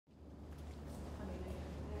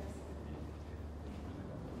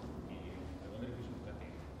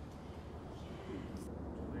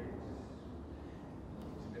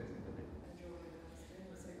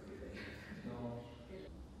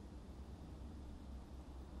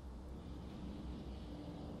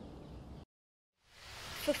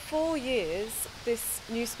For 4 years, this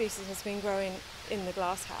new species has been growing in the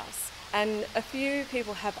glasshouse, and a few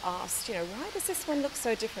people have asked, why does this one look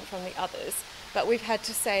so different from the others? But we've had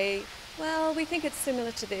to say, well, we think it's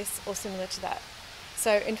similar to this or similar to that.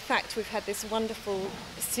 So in fact, we've had this wonderful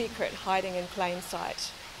secret hiding in plain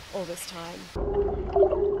sight all this time.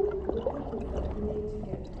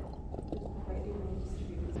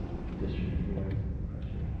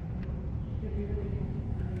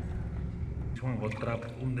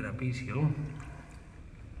 Un trapicio.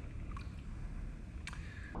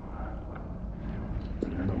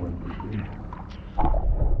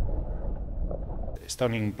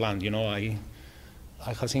 Stunning plant, I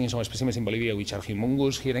have seen some specimens in Bolivia which are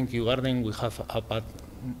humongous. Here in Kew Garden we have a path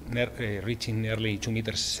reaching nearly 2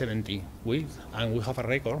 meters 70 width, and we have a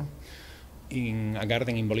record in a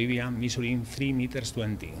garden in Bolivia measuring 3 meters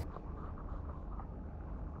 20.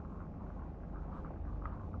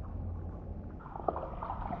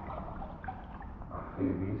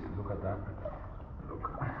 Look at that. Look.